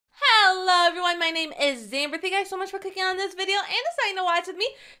everyone, my name is Zamber. Thank you guys so much for clicking on this video and deciding to watch with me.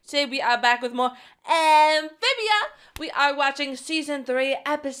 Today we are back with more Amphibia. We are watching Season 3,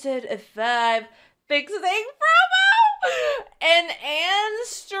 Episode 5, Fixing Frobo and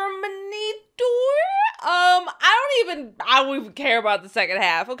Anne-sterminator. I don't even care about the second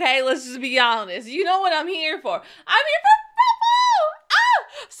half, okay? Let's just be honest. You know what I'm here for. I'm here for Frobo! Ah!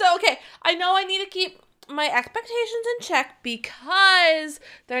 So, okay, I know I need to keep my expectations in check because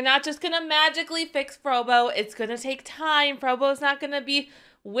they're not just gonna magically fix Frobo. It's gonna take time. Frobo's not gonna be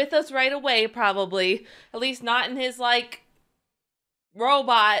with us right away, probably. At least not in his, like,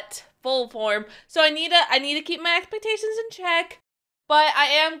 robot full form. So I need to keep my expectations in check. But I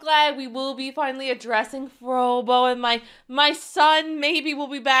am glad we will be finally addressing Frobo, and my son maybe will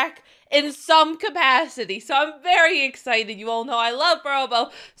be back in some capacity. So I'm very excited. You all know I love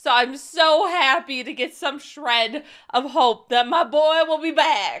Frobo. So I'm so happy to get some shred of hope that my boy will be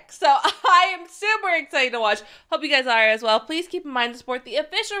back. So I am super excited to watch. Hope you guys are as well. Please keep in mind to support the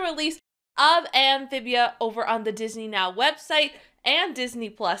official release of Amphibia over on the Disney Now website and Disney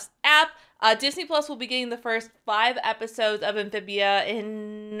Plus app. Disney Plus will be getting the first 5 episodes of Amphibia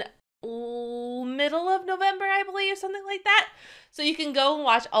in middle of November, I believe, something like that. So you can go and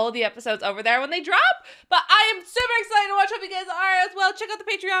watch all of the episodes over there when they drop. But I am super excited to watch. Hope you guys are as well. Check out the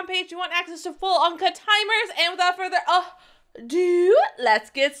Patreon page if you want access to full uncut timers. And without further ado, let's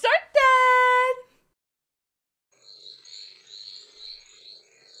get started.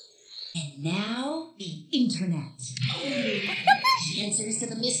 And now, the internet. Answers to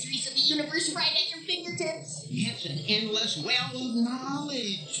the mysteries of the universe right at your fingertips. It's an endless well of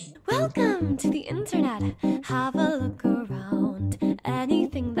knowledge. Welcome to the internet. Have a look around.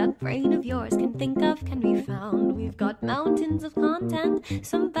 Anything that brain of yours can think of can be found. We've got mountains of content,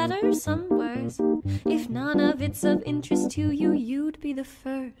 some better, some worse. If none of it's of interest to you, you'd be the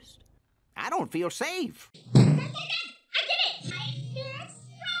first. I don't feel safe. I did it! I fixed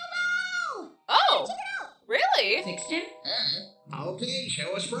Frobo! Oh, Check it out! really? Fixed him? Okay,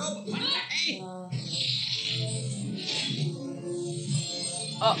 show us Frobo. Hey.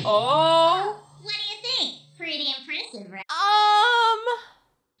 Uh-oh. What do you think? Pretty impressive, right?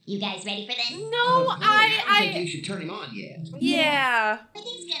 You guys ready for this? No, I don't think you should turn him on yet. Yeah.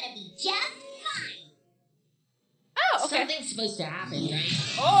 Everything's gonna be just fine. Oh, okay. Something's supposed to happen,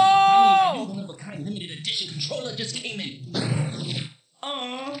 right? Oh! A new one-of-a-kind limited edition controller just came in.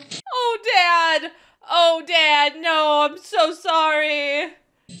 Oh, Dad. Oh, Dad. No, I'm so sorry.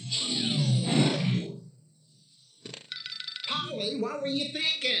 Polly, what were you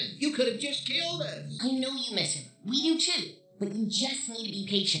thinking? You could have just killed us. I know you miss him. We do too. But you just need to be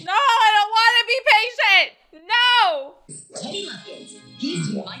patient. No, I don't want to be patient. No. Teddy Hopkins. He's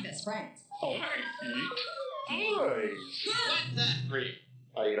my best friend. Oh, hi. What the? Great.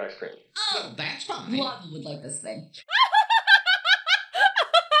 I eat ice cream. Oh, that's fine. Lava would like this thing.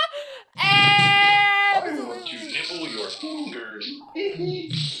 You nibble your fingers.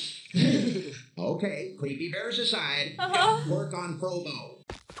 Okay, creepy bears aside, don't work on Frobo.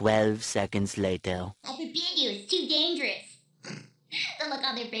 12 seconds later. Amphibia is too dangerous. The look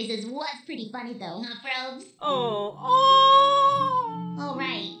on their faces was pretty funny though, huh, Probes? Oh. All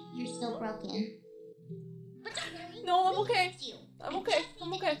right, you're still broken. But don't worry. No, I'm we okay. fixed you. I'm okay.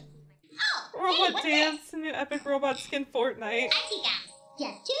 I'm okay. Oh, hey, Robot what's dance, new epic robot skin Fortnite. this? I see guys.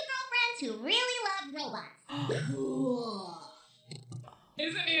 Just 2 girlfriends who really love robots.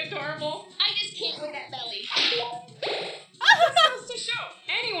 Isn't he adorable? I just can't with that belly. Oh. Just to show,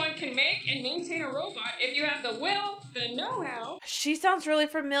 anyone can make and maintain a robot if you have the will, the know-how. She sounds really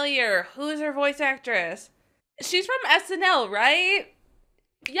familiar. Who's her voice actress? She's from SNL, right?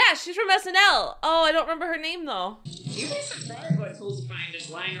 Yeah, she's from SNL. Oh, I don't remember her name though. You'd be surprised what tools you find just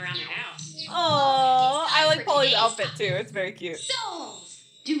lying around the house. Oh, I like Polly's outfit too. It's very cute. Souls!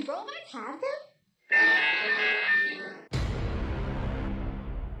 Do robots have them?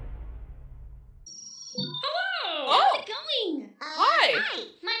 Hello! Oh. How's it going? Hi. Hi,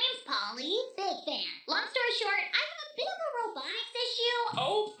 my name's Polly. Big fan. Long story short, I have a bit of a robotics issue.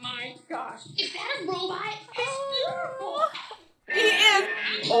 Oh my gosh. Is that a robot? It's beautiful. He is.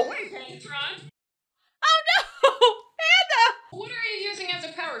 Oh, wait, Patron. Oh no, Panda. What are you using as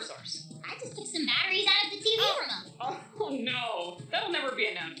a power source? I just took some batteries out of the TV remote. Oh no, that'll never be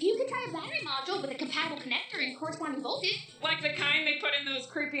enough. You could try a battery module with a compatible connector and corresponding voltage. Like the kind they put in those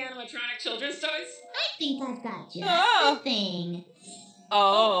creepy animatronic children's toys? I think I've got just Oh. the thing.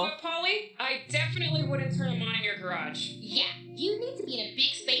 Oh. But Polly, I definitely wouldn't turn them on in your garage. Yeah, you need to be in a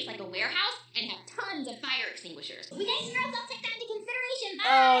big space like a warehouse and have tons of fire extinguishers. We guys girls, I'll take that into consideration. Bye.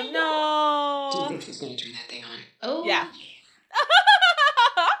 Oh Do you no. think she's gonna turn that thing on? Oh Yeah.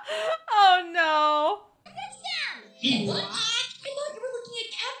 Oh no. What? I thought you were looking at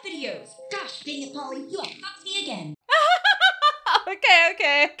cat videos. Gosh dang it, Polly. You have fucked me again.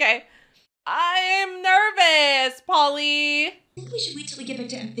 Okay. I am nervous, Polly. I think we should wait till we get back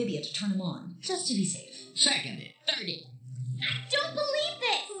to Amphibia to turn them on, just to be safe. Seconded. Thirded. I don't believe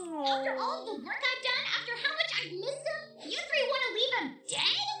this! Aww. After all the work I've done, after how much I've missed him, you three want to leave him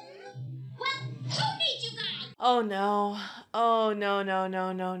dead? Well, who needs you guys? Oh no. Oh no.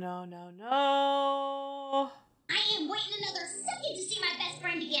 I ain't waiting another second to see my best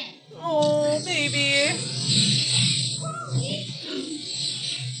friend again. Oh, baby.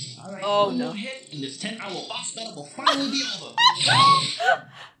 All right, Oh, one no. more hit, and this 10-hour boss battle will finally be over.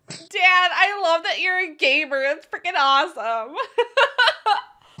 Dad, I love that you're a gamer. It's freaking awesome.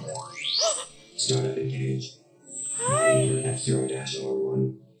 Startup engaged. Hi.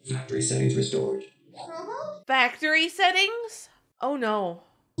 F0-R1. Factory settings restored. Frobo? Factory settings? Oh no.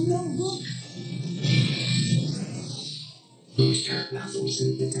 No, look. Booster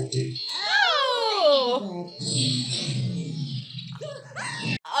malfunction detected. Oh!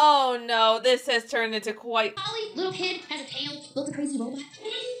 Oh no, this has turned into quite... Polly, little kid, has a tail, built a crazy robot.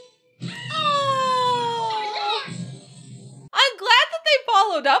 Oh! I'm glad that they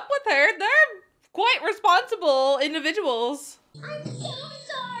followed up with her. They're quite responsible individuals. I'm so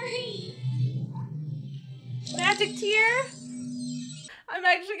sorry. Magic tear? I'm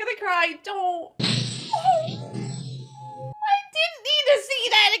actually gonna cry. Don't. Oh. I didn't need to see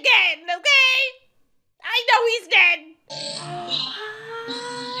that again, okay? I know he's dead.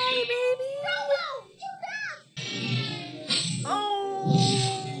 Hi, baby. Oh.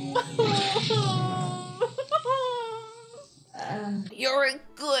 You're a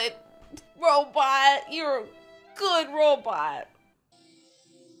good robot. You're a good robot.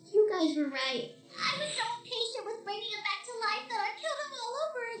 You guys were right. I was so impatient with bringing him back to life that I killed him all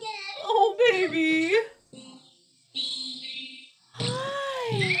over again. Oh, baby.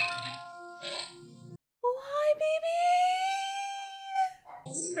 Hi. Oh, hi, baby.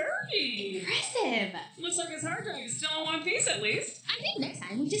 Sturdy. Impressive. Looks like his hard drive is still in one piece at least. I think next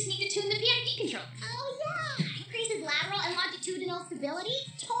time we just need to tune the PID controller. Oh yeah! Increases lateral and longitudinal stability?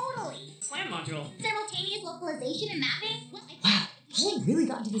 Totally! Slam module. Simultaneous localization and mapping? Wow, Polly really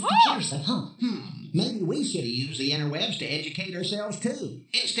got into this computer stuff, huh? Maybe we should have used the interwebs to educate ourselves too,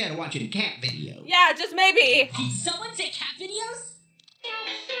 instead of watching cat videos. Yeah, just maybe. Did someone say cat videos?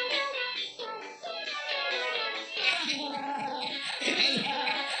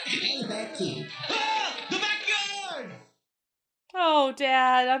 Hey, Becky. Ah, the backyard! Oh,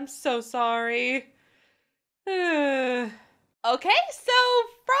 Dad, I'm so sorry. Okay, so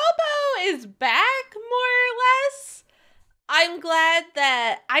Frobo is back, more or less. I'm glad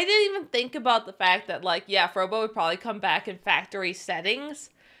that I didn't even think about the fact that, like, yeah, Frobo would probably come back in factory settings.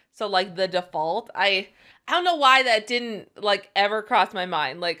 So, like, the default. I don't know why that didn't, like, ever cross my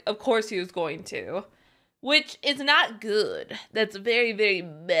mind. Like, of course he was going to. Which is not good. That's very, very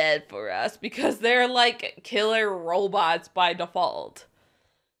bad for us because they're, like, killer robots by default.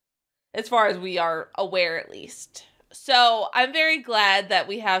 As far as we are aware, at least. So I'm very glad that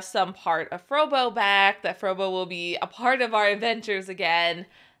we have some part of Frobo back, that Frobo will be a part of our adventures again.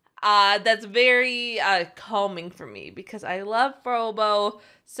 That's very calming for me because I love Frobo,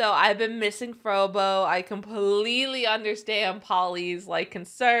 so I've been missing Frobo. I completely understand Polly's like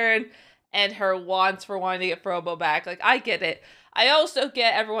concern and her wants for wanting to get Frobo back. Like, I get it. I also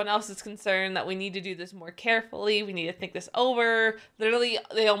get everyone else's concern that we need to do this more carefully. We need to think this over. Literally,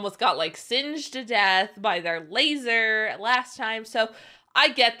 they almost got, like, singed to death by their laser last time. So, I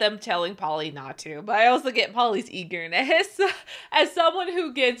get them telling Polly not to. But I also get Polly's eagerness. As someone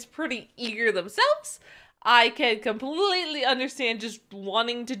who gets pretty eager themselves, I can completely understand just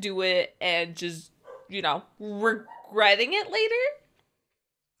wanting to do it and just, you know, regretting it later.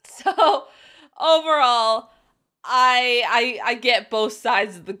 So, overall, I get both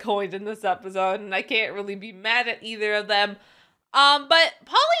sides of the coin in this episode, and I can't really be mad at either of them. But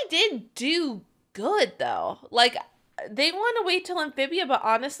Polly did do good, though. Like, they want to wait till Amphibia, but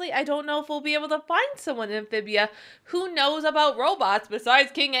honestly, I don't know if we'll be able to find someone in Amphibia who knows about robots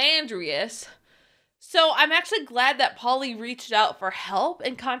besides King Andreas. So I'm actually glad that Polly reached out for help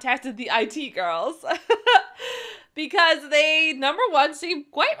and contacted the IT girls. Because they, number one, seem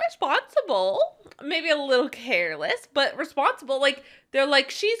quite responsible. Maybe a little careless, but responsible. Like, they're like,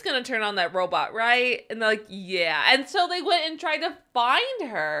 she's gonna turn on that robot, right? And they're like, yeah. And so they went and tried to find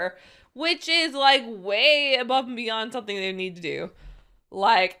her, which is, like, way above and beyond something they need to do.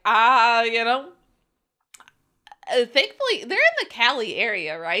 Like, you know, thankfully, they're in the Cali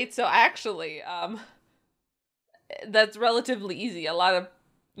area, right? So actually, that's relatively easy. A lot of,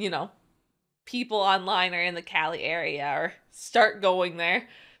 you know, people online are in the Cali area or start going there.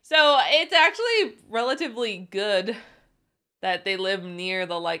 So it's actually relatively good that they live near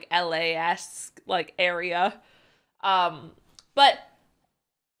the like LA-esque like area. But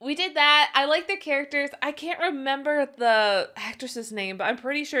we did that. I like their characters. I can't remember the actress's name, but I'm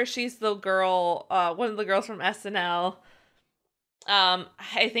pretty sure she's the girl, one of the girls from SNL.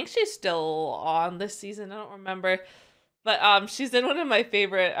 I think she's still on this season. I don't remember. But she's in one of my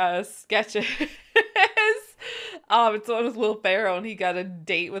favorite sketches. It's one with Will Ferrell, and he got a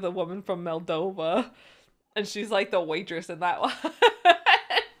date with a woman from Moldova. And she's like the waitress in that one.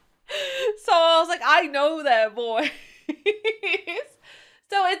 So I was like, I know that voice.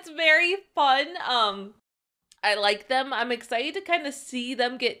 So it's very fun. I like them. I'm excited to kind of see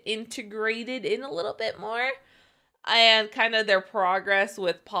them get integrated in a little bit more. And kind of their progress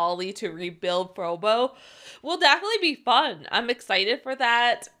with Polly to rebuild Frobo will definitely be fun. I'm excited for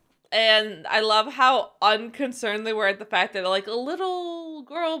that. And I love how unconcerned they were at the fact that like a little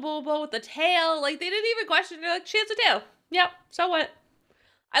girl Bobo with a tail, like they didn't even question. They're like, she has a tail. Yep, so what?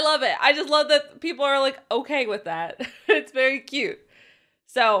 I love it. I just love that people are like okay with that. It's very cute.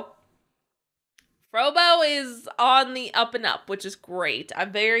 So Frobo is on the up and up, which is great.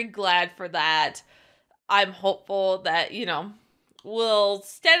 I'm very glad for that. I'm hopeful that, you know, we'll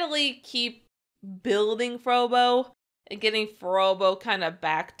steadily keep building Frobo and getting Frobo kind of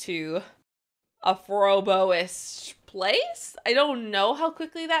back to a Frobo-ish place. I don't know how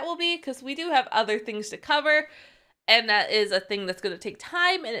quickly that will be because we do have other things to cover, and that is a thing that's going to take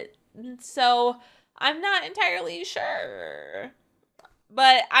time, and so I'm not entirely sure.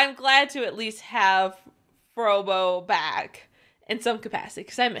 But I'm glad to at least have Frobo back in some capacity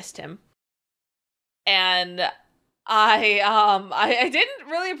because I missed him. And I didn't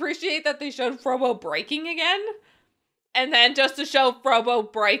really appreciate that they showed Frobo breaking again. And then just to show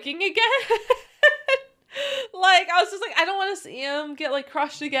Frobo breaking again. Like, I was just like, I don't want to see him get, like,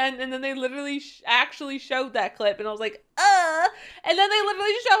 crushed again. And then they literally actually showed that clip. And I was like, And then they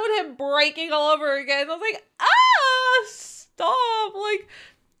literally showed him breaking all over again. I was like, stop. Like,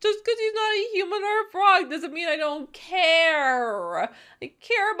 just because he's not a human or a frog doesn't mean I don't care. I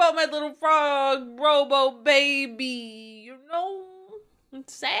care about my little frog, Robo baby. You know?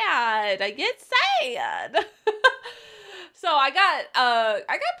 It's sad. I get sad. So I got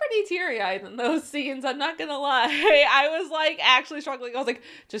pretty teary-eyed in those scenes, I'm not gonna lie. I was like actually struggling. I was like,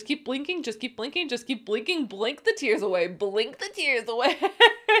 just keep blinking, just keep blinking, just keep blinking, blink the tears away, blink the tears away.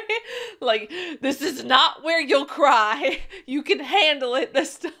 Like, this is not where you'll cry. You can handle it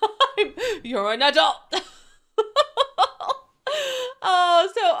this time. You're an adult. Oh,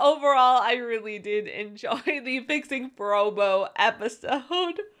 so overall, I really did enjoy the Fixing Frobo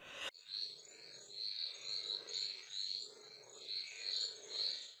episode.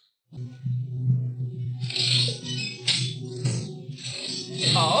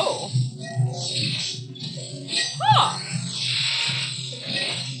 Oh. Huh.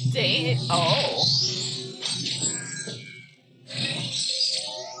 Dang. Oh.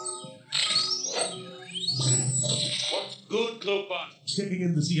 What's good, Clopot? Checking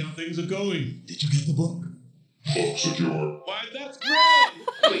in to see how things are going. Did you get the book? Book secure. Why, that's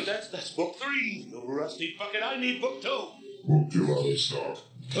great! Wait, that's book 3. You rusty fucking, I need book 2. Book 2 out of stock.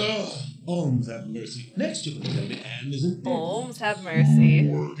 Ugh, Holmes have mercy. Next you're gonna tell me Anne isn't dead. Holmes have mercy.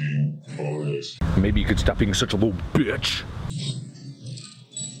 Working on it. Maybe you could stop being such a little bitch.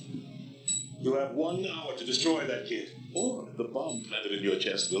 You have 1 hour to destroy that kid, or the bomb planted in your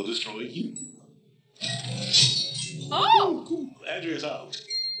chest will destroy you. Oh! Cool. Adrian's out.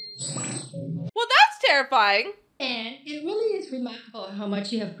 Well, that's terrifying. And it really is remarkable how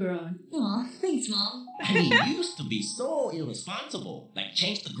much you have grown. Aw, thanks, Mom. I mean, you used to be so irresponsible. Like,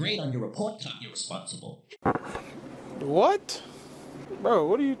 change the grade on your report card, irresponsible. What? Bro,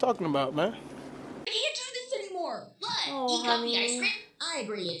 what are you talking about, man? I can't do this anymore. What? Oh, Eat up the honey. ice cream? I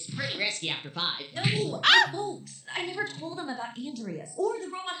agree, it's pretty risky after 5. No, folks. I never told them about Andreas, or the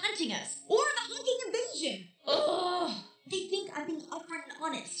robot hunting us, or the hunting invasion. Ugh. They think I'm being upfront and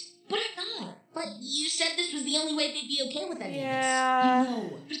honest, but I'm not. But you said this was the only way they'd be okay with any Yeah. I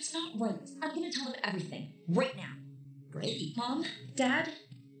know, but it's not right. I'm gonna tell them everything, right now. Great. Mom, Dad,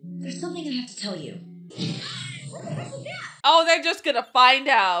 there's something I have to tell you. What the heck was that? Oh, they're just gonna find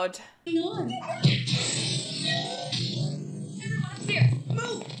out. Hang on. Everyone upstairs,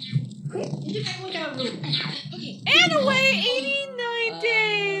 move! Quick, into my lookout room. Okay. And away 89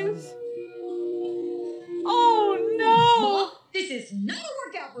 days. Oh no. This is not a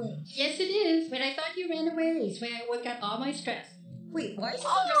workout room. Yes, it is. But I thought you ran away, so I work out all my stress. Wait, why is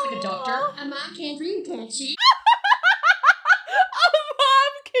someone dressed like a doctor? A mom can't dream, can't she? A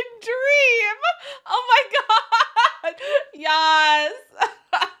mom can dream.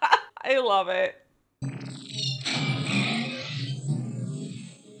 love it.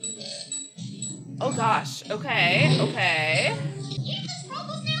 Oh gosh. Okay. Okay.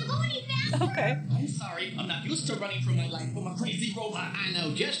 Okay. I'm sorry, I'm not used to running for my life from a crazy robot. I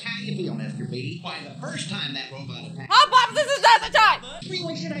know just how you feel, Mr. B. Why, the first time that robot attacked... Hop, Bob, this is not the time!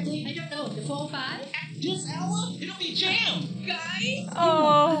 When should I take? I don't know. Before 5? At this hour? It'll be jammed, guys.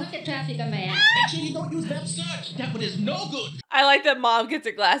 Oh. Look at traffic on my app. Actually, don't use that search. That one is no good. I like that Mom gets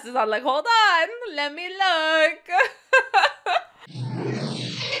her glasses on, like, hold on, let me look.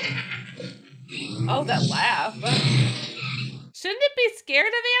 Oh, that laugh. Shouldn't it be scared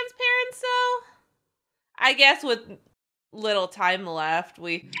of Anne's parents, though? I guess with little time left,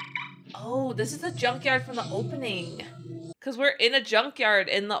 Oh, this is the junkyard from the opening. Because we're in a junkyard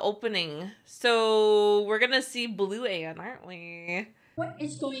in the opening. So we're going to see Blue Anne, aren't we? What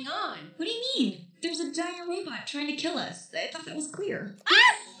is going on? What do you mean? There's a giant robot trying to kill us. I thought that was clear.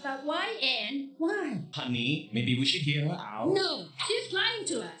 But why, Anne? Why? Honey, maybe we should hear her out. No, she's lying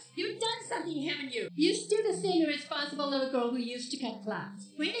to us. You've done something, haven't you? You're still the same irresponsible little girl who used to cut class.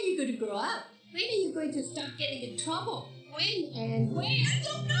 When are you going to grow up? When are you going to stop getting in trouble? When, Anne? When? I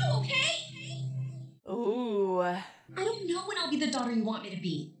don't know, okay? Ooh. I don't know when I'll be the daughter you want me to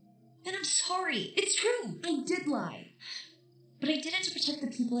be. And I'm sorry. It's true. I did lie. But I did it to protect the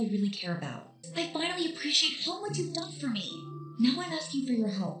people I really care about. I finally appreciate how much you've done for me. Now I'm asking for your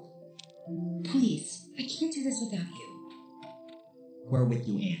help. Please, I can't do this without you. We're with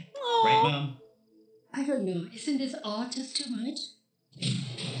you, Anne. Aww. Right, Mom? I don't know. Isn't this all just too much? I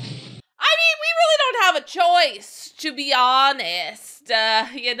mean, we really don't have a choice, to be honest.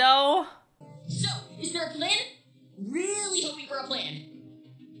 You know? So, is there a plan? Really hoping for a plan.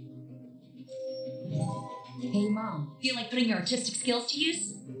 Hey, Mom. Feel like putting your artistic skills to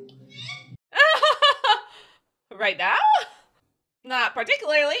use? Right now? Not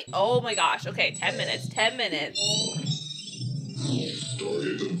particularly. Oh my gosh. Okay, 10 minutes. 10 minutes.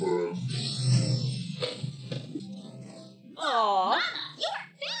 Target confirmed. Aww. Mama, you are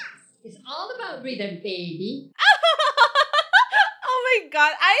fast. It's all about rhythm, baby. Oh my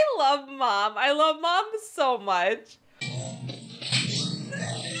god. I love Mom. I love Mom so much.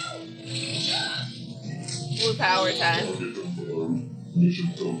 Blue power time. Target confirmed.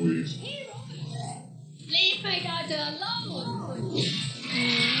 Mission complete. Leave my daughter alone.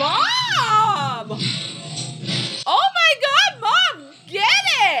 Mom! Oh my god, Mom! Get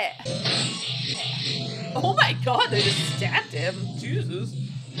it! Oh my god, they just stabbed him. Jesus.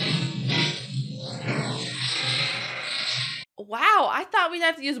 Wow, I thought we'd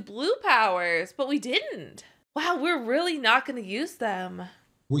have to use blue powers, but we didn't. Wow, we're really not going to use them.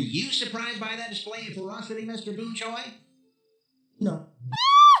 Were you surprised by that display of ferocity, Mr. Boonchoy? No.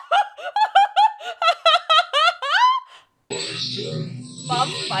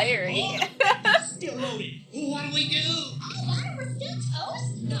 Mom's fiery. Still loaded. What do we do? We're still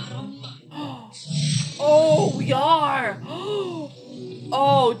toast? Not on mine. Oh, we are.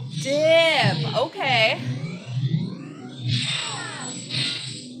 Oh, damn. Okay.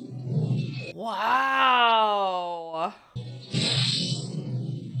 Wow.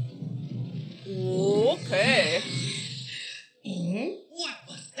 Okay. And? What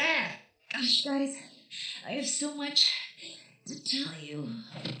was that? Gosh, guys, I have so much to tell you.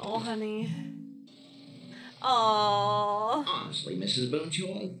 Oh, honey. Aww. Honestly, Mrs.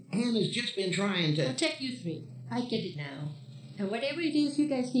 Boonchoy, Anne has just been trying to... I'll take you 3. I get it now. And whatever it is you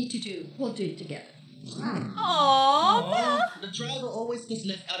guys need to do, we'll do it together. Aww. The driver always gets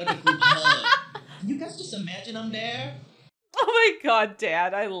left out of the group hug. You guys just imagine I'm there? Oh my god,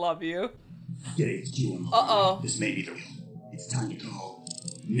 Dad, I love you. Get HQ on the Uh-oh. This may be the... It's time to call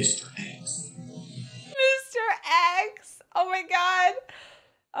Mr. X. Mr. X. Oh my god.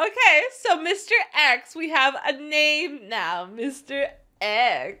 Okay, so Mr. X, we have a name now. Mr.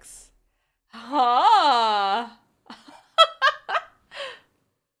 X. Huh.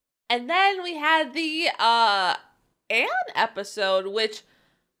 And then we had the Anne episode, which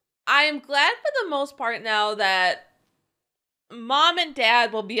I am glad for the most part now that Mom and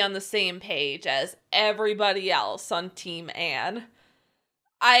Dad will be on the same page as everybody else on Team Anne.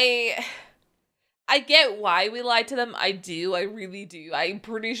 I get why we lied to them. I do. I really do. I'm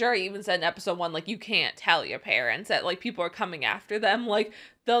pretty sure I even said in episode 1, like, you can't tell your parents that, like, people are coming after them. Like,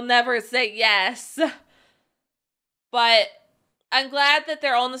 they'll never say yes. But I'm glad that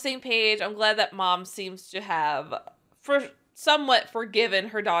they're all on the same page. I'm glad that Mom seems to have somewhat forgiven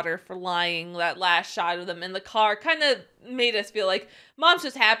her daughter for lying. That last shot of them in the car kind of made us feel like Mom's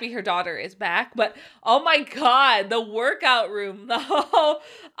just happy her daughter is back. But oh my god, the workout room though.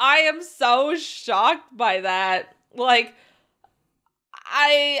 I am so shocked by that. Like,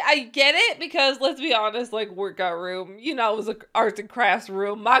 I get it because let's be honest, like workout room, you know, it was an arts and crafts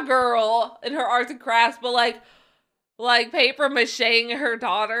room. My girl in her arts and crafts, but like paper macheing her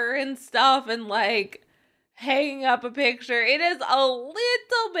daughter and stuff and like hanging up a picture. It is a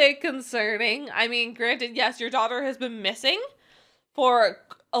little bit concerning. I mean, granted, yes, your daughter has been missing for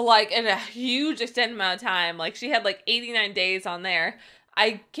like in a huge extended amount of time. Like she had like 89 days on there.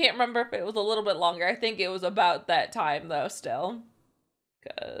 I can't remember if it was a little bit longer. I think it was about that time though still.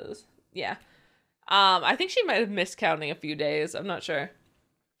 Cause yeah. I think she might have missed counting a few days. I'm not sure.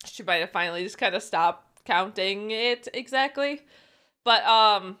 She might have finally just kind of stopped counting it exactly. But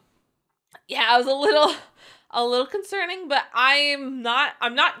yeah, it was a little concerning, but I'm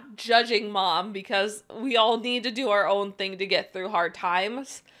not judging mom because we all need to do our own thing to get through hard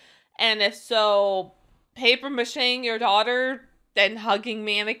times. And if so, paper macheing your daughter and hugging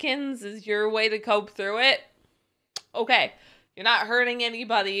mannequins is your way to cope through it. Okay, you're not hurting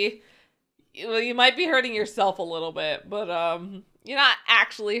anybody. Well, you might be hurting yourself a little bit, but you're not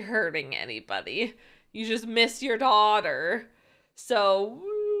actually hurting anybody. You just miss your daughter. So,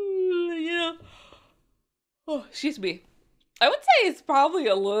 you know, oh, excuse me. I would say it's probably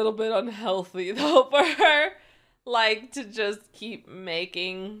a little bit unhealthy though for her, like to just keep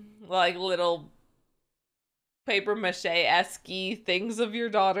making like little paper mache-esque things of your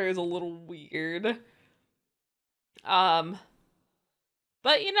daughter is a little weird.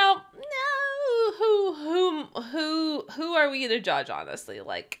 But you know, no, who are we to judge, honestly?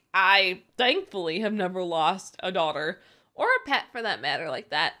 Like, I thankfully have never lost a daughter or a pet for that matter like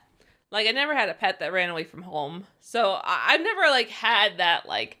that. Like, I never had a pet that ran away from home. So I've never like had that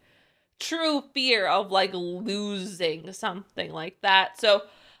like true fear of like losing something like that. So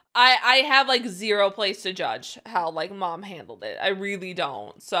I have like zero place to judge how like mom handled it. I really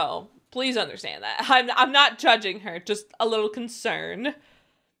don't. So please understand that. I'm not judging her, just a little concerned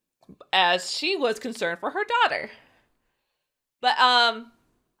as she was concerned for her daughter. But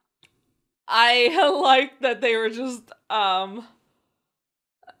I like that they were just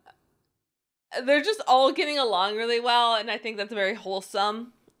they're just all getting along really well, and I think that's very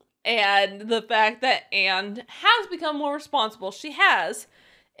wholesome. And the fact that Anne has become more responsible, she has.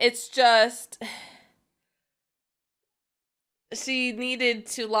 It's just she needed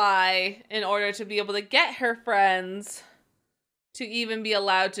to lie in order to be able to get her friends to even be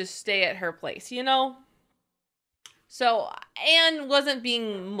allowed to stay at her place, you know? So Anne wasn't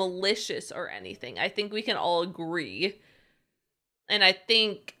being malicious or anything. I think we can all agree. And I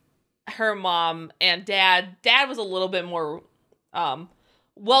think her mom and dad was a little bit more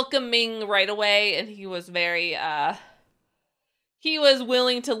welcoming right away, and he was very he was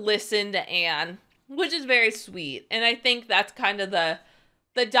willing to listen to Anne, which is very sweet. And I think that's kind of the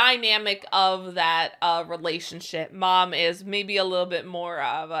dynamic of that relationship. Mom is maybe a little bit more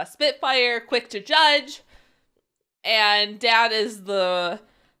of a spitfire, quick to judge, and dad is the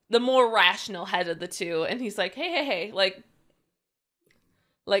more rational head of the two. And he's like, hey, like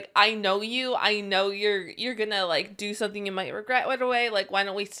I know you. I know you're gonna like do something you might regret right away. Like, why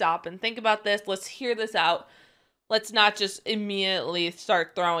don't we stop and think about this? Let's hear this out. Let's not just immediately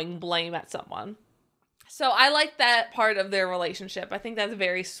start throwing blame at someone. So I like that part of their relationship. I think that's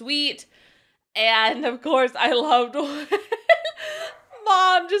very sweet. And of course, I loved when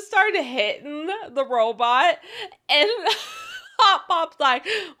Mom just started hitting the robot, and Hop Pop's like,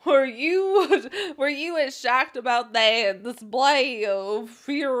 were you as shocked about that display of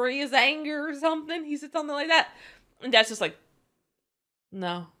furious anger or something? He said something like that. And Dad's just like,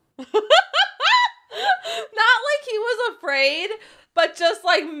 no. Not like he was afraid, but just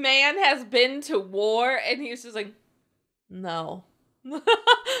like man has been to war, and he's just like, no.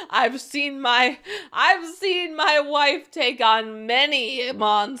 I've seen my wife take on many a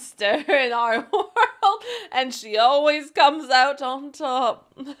monster in our world, and she always comes out on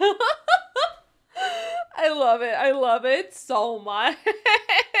top. I love it so much.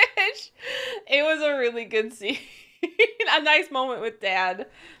 It was a really good scene. A nice moment with Dad.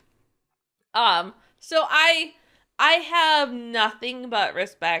 So I have nothing but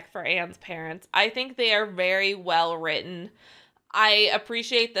respect for Anne's parents. I think they are very well written. I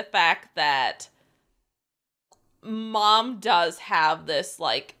appreciate the fact that Mom does have this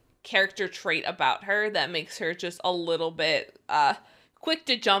like character trait about her that makes her just a little bit quick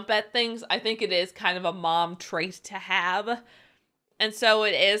to jump at things. I think it is kind of a mom trait to have. And so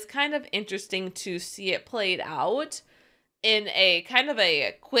it is kind of interesting to see it played out in a kind of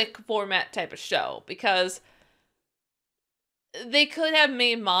a quick format type of show, because they could have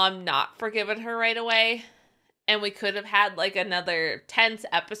made Mom not forgiven her right away, and we could have had like another tense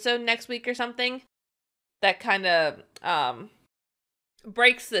episode next week or something that kind of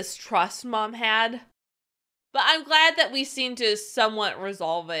breaks this trust Mom had. But I'm glad that we seem to somewhat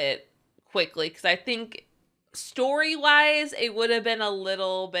resolve it quickly, because I think story-wise, it would have been a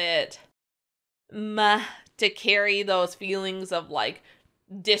little bit meh to carry those feelings of, like,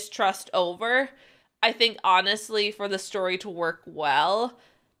 distrust over. I think, honestly, for the story to work well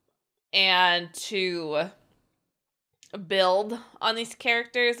and to build on these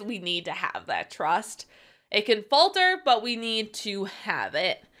characters, we need to have that trust. It can falter, but we need to have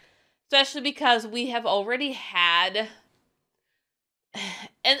it. Especially because we have already had,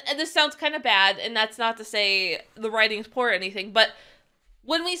 and this sounds kind of bad, and that's not to say the writing's poor or anything, but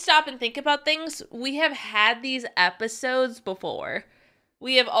when we stop and think about things, we have had these episodes before.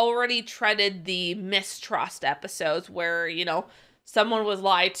 We have already treaded the mistrust episodes where, you know, someone was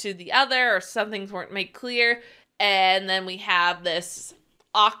lied to the other or some things weren't made clear, and then we have this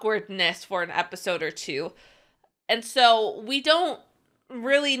awkwardness for an episode or two. And so we don't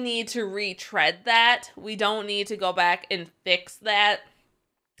really need to retread that. We don't need to go back and fix that,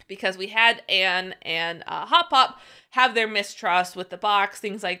 because we had Anne and Hot Pop have their mistrust with the box,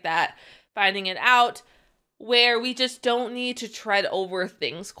 things like that, finding it out, where we just don't need to tread over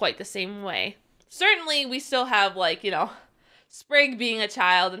things quite the same way. Certainly, we still have, like, you know, Sprig being a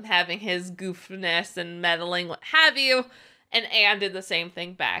child and having his goofiness and meddling, what have you, and Anne did the same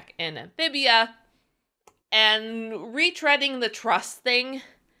thing back in Amphibia. And retreading the trust thing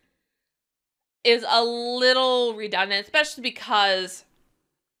is a little redundant, especially because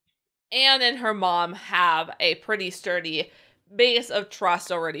Anne and her mom have a pretty sturdy base of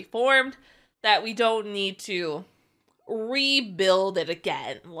trust already formed that we don't need to rebuild it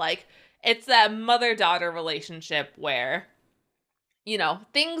again. Like, it's that mother-daughter relationship where, you know,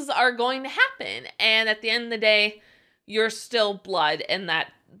 things are going to happen, and at the end of the day, you're still blood, and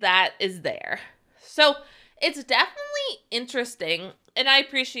that is there. So it's definitely interesting, and I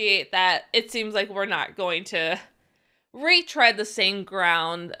appreciate that it seems like we're not going to retread the same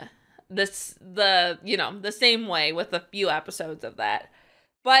ground, the same way with a few episodes of that.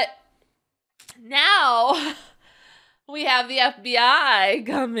 But now we have the FBI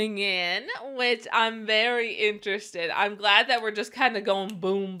coming in, which I'm very interested. I'm glad that we're just kind of going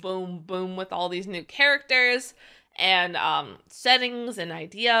boom, boom, boom with all these new characters and settings and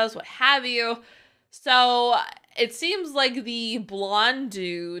ideas, what have you. So it seems like the blonde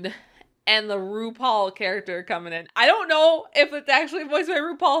dude and the RuPaul character coming in. I don't know if it's actually voiced by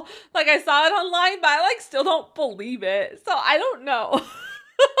RuPaul. Like, I saw it online, but I, like, still don't believe it. So I don't know.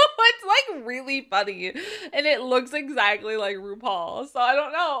 It's, like, really funny. And it looks exactly like RuPaul. So I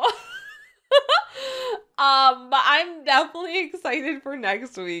don't know. But I'm definitely excited for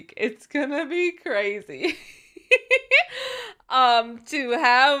next week. It's gonna be crazy. To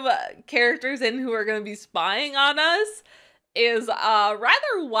have characters in who are going to be spying on us is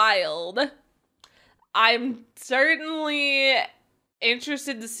rather wild. I'm certainly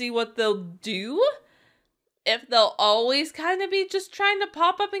interested to see what they'll do. If they'll always kind of be just trying to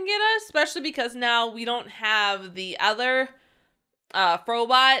pop up and get us, especially because now we don't have the other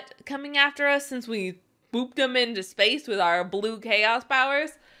Frobot coming after us since we booped them into space with our blue chaos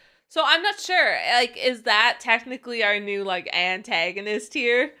powers. So I'm not sure, like, is that technically our new, like, antagonist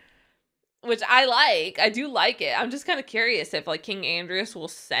here? Which I like. I do like it. I'm just kind of curious if, like, King Andreas will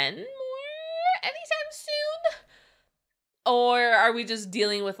send more anytime soon? Or are we just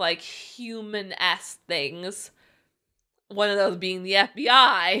dealing with, like, human-esque things? One of those being the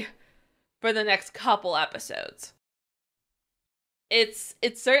FBI for the next couple episodes. It's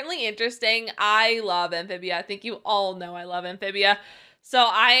certainly interesting. I love Amphibia. I think you all know I love Amphibia. So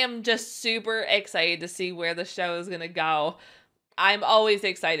I am just super excited to see where the show is going to go. I'm always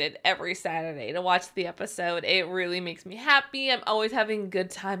excited every Saturday to watch the episode. It really makes me happy. I'm always having a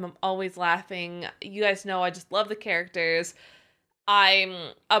good time. I'm always laughing. You guys know I just love the characters. I'm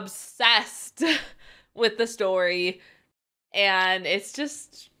obsessed with the story. And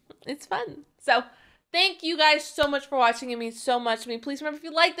it's fun. So thank you guys so much for watching. It means so much to me. Please remember, if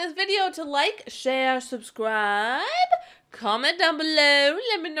you like this video, to like, share, subscribe. Comment down below.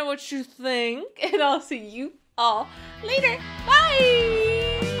 Let me know what you think. And I'll see you all later. Bye!